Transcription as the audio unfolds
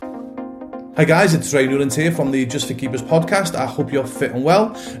Hi guys, it's Ray Newland here from the Just for Keepers podcast. I hope you're fit and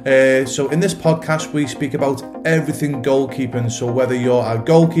well. So in this podcast we speak about everything goalkeeping. So whether you're a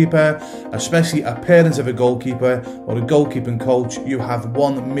goalkeeper, especially a parent of a goalkeeper or a goalkeeping coach, you have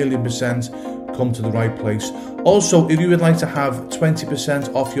 1,000,000% come to the right place. Also, if you would like to have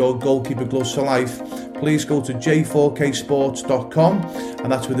 20% off your goalkeeper gloves for life, please go to j4ksports.com, and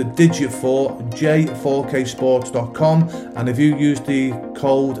that's with a digit 4, j4ksports.com, and if you use the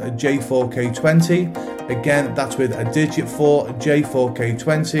code J4K20, again that's with a digit 4,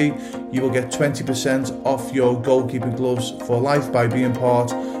 J4K20, you will get 20% off your goalkeeping gloves for life by being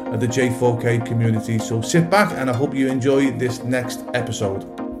part of the J4K community. So sit back and I hope you enjoy this next episode.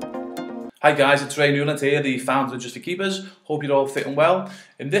 Hi guys, it's Ray Newland here, the founder of Just for Keepers. Hope you're all fit and well.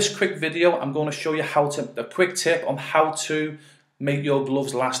 In this quick video, I'm going to show you a quick tip on how to make your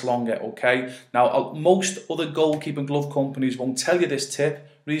gloves last longer, okay? Now, most other goalkeeping glove companies won't tell you this tip.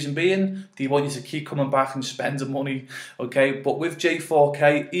 Reason being, they want you to keep coming back and spending money, okay? But with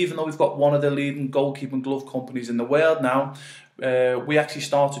J4K, even though we've got one of the leading goalkeeping glove companies in the world now, we actually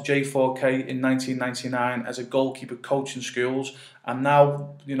started J4K in 1999 as a goalkeeper coaching schools, and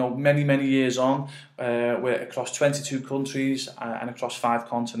now, you know, many years on, we're across 22 countries and across 5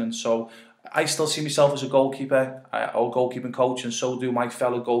 continents. So I still see myself as a goalkeeper or goalkeeping coach, and so do my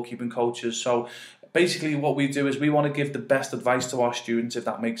fellow goalkeeping coaches. So basically what we do is we want to give the best advice to our students, if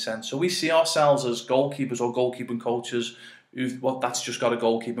that makes sense. So we see ourselves as goalkeepers or goalkeeping coaches that's just got a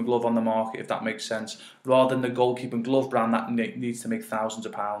goalkeeping glove on the market, if that makes sense, rather than the goalkeeping glove brand that needs to make thousands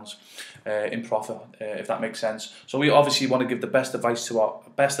of pounds in profit, if that makes sense. So we obviously want to give the best advice to our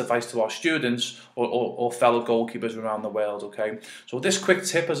students or fellow goalkeepers around the world. Okay, so this quick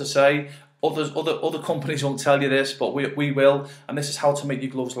tip, as I say, other companies won't tell you this, but we will, and this is how to make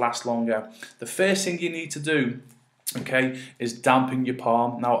your gloves last longer. The first thing you need to do, okay, is dampen your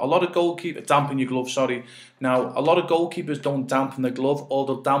palm. Now, a lot of goalkeepers dampen your glove. Now, a lot of goalkeepers don't dampen the glove, or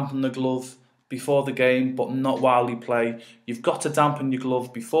they'll dampen the glove before the game, but not while you play. You've got to dampen your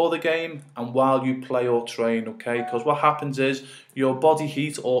glove before the game and while you play or train, okay? Because what happens is your body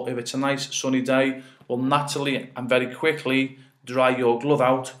heat, or if it's a nice sunny day, will naturally and very quickly dry your glove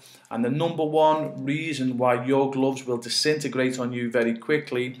out. And the number one reason why your gloves will disintegrate on you very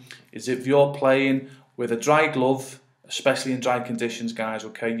quickly is if you're playing with a dry glove, especially in dry conditions, guys,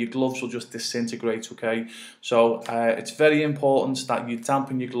 okay? Your gloves will just disintegrate, okay? So it's very important that you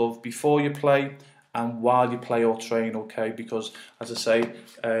dampen your glove before you play and while you play or train, okay? Because, as I say,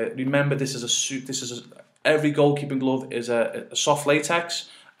 remember, every goalkeeping glove is a soft latex,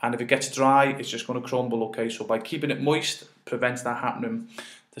 and if it gets dry, it's just going to crumble, okay? So by keeping it moist, prevents that happening.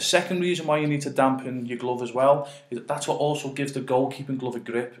 The second reason why you need to dampen your glove as well is that's what also gives the goalkeeping glove a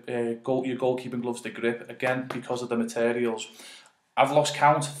grip, your goalkeeping gloves the grip, again, because of the materials. I've lost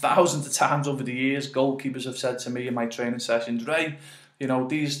count thousands of times over the years. Goalkeepers have said to me in my training sessions, Ray, you know,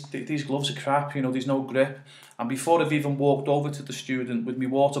 these gloves are crap, you know, there's no grip. And before I've even walked over to the student with my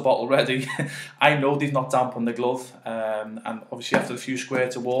water bottle ready, I know they've not dampened the glove. And obviously after a few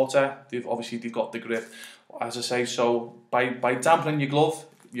squirts of water, they've got the grip. As I say, so by dampening your glove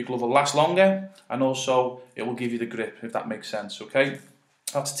will last longer, and also it will give you the grip, if that makes sense, okay?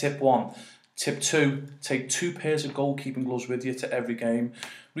 That's tip 1. Tip 2, take 2 pairs of goalkeeping gloves with you to every game.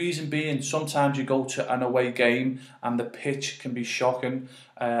 Reason being, sometimes you go to an away game and the pitch can be shocking.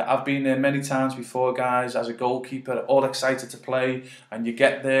 I've been there many times before, guys, as a goalkeeper, all excited to play, and you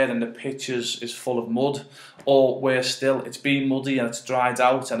get there and the pitch is full of mud, or worse still, it's been muddy and it's dried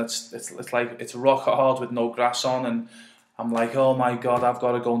out, and it's like it's rock hard with no grass on, and I'm like, oh my God, I've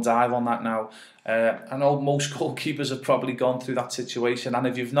got to go and dive on that now. I know most goalkeepers have probably gone through that situation, and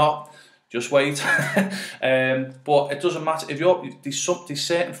if you've not, just wait. But it doesn't matter if there's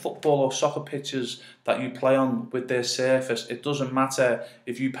certain football or soccer pitches that you play on with their surface. It doesn't matter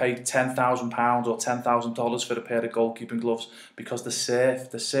if you pay £10,000 or $10,000 for a pair of goalkeeping gloves, because the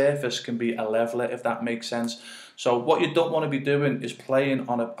surface can be a leveler, if that makes sense. So what you don't want to be doing is playing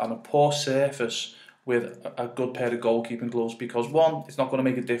on a poor surface with a good pair of goalkeeping gloves, because 1, it's not going to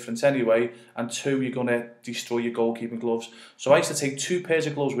make a difference anyway, and 2, you're going to destroy your goalkeeping gloves. So I used to take 2 pairs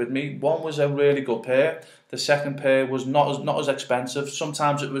of gloves with me. One was a really good pair. The second pair was not as expensive.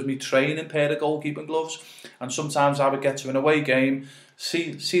 Sometimes it was me training pair of goalkeeping gloves, and sometimes I would get to an away game,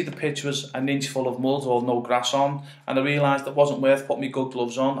 see the pitch was an inch full of mud or no grass on, and I realised it wasn't worth putting my good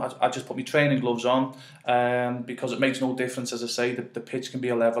gloves on. I just put my training gloves on, because it makes no difference, as I say, the pitch can be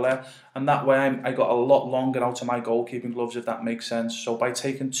a leveller, and that way I got a lot longer out of my goalkeeping gloves, if that makes sense. So by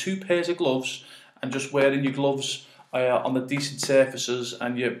taking 2 pairs of gloves and just wearing your gloves on the decent surfaces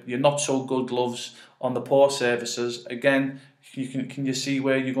and your not so good gloves on the poor surfaces, again, can you see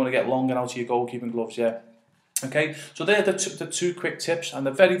where you're going to get longer out of your goalkeeping gloves? Yeah. Okay, so they're the two quick tips, and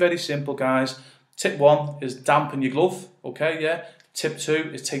they're very, very simple, guys. Tip 1 is dampen your glove. Okay, yeah. Tip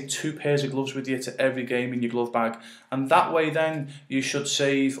 2 is take 2 pairs of gloves with you to every game in your glove bag. And that way then you should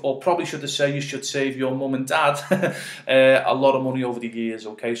save, or probably should say you should save your mum and dad a lot of money over the years,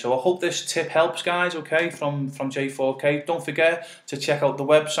 okay? So I hope this tip helps, guys, okay, from J4K. Don't forget to check out the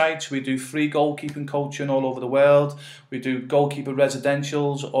website. We do free goalkeeping coaching all over the world. We do goalkeeper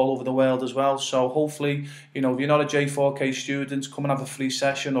residentials all over the world as well. So hopefully, you know, if you're not a J4K student, come and have a free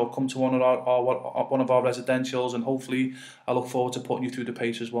session or come to one of our residentials, and hopefully I look forward to putting you through the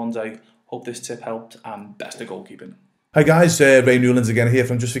paces one day. Hope this tip helped, and best of goalkeeping. Hi guys, Ray Newlands again here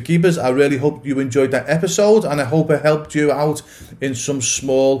from Just for Keepers. I really hope you enjoyed that episode, and I hope it helped you out in some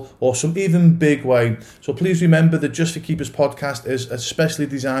small or some even big way. So please remember that Just for Keepers podcast is especially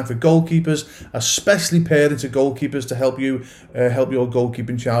designed for goalkeepers, especially parents of goalkeepers, to help you help your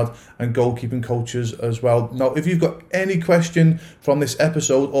goalkeeping child, and goalkeeping coaches as well. Now, if you've got any question from this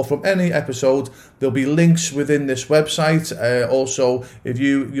episode or from any episode, there'll be links within this website. Also,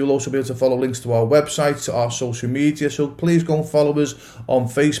 you'll also be able to follow links to our website, to our social media. So please go and follow us on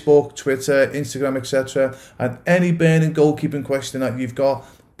Facebook, Twitter, Instagram, etc. And any burning goalkeeping question that you've got,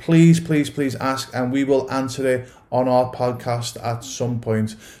 please ask, and we will answer it on our podcast at some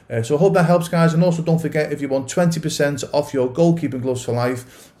point. So I hope that helps, guys. And also, don't forget, if you want 20% off your goalkeeping gloves for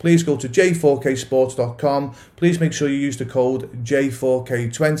life, please go to j4ksports.com. Please make sure you use the code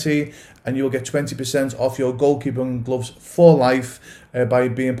J4K20, and you will get 20% off your goalkeeping gloves for life by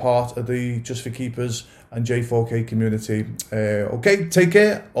being part of the Just for Keepers and J4K community. Okay, take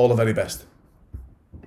care. All the very best.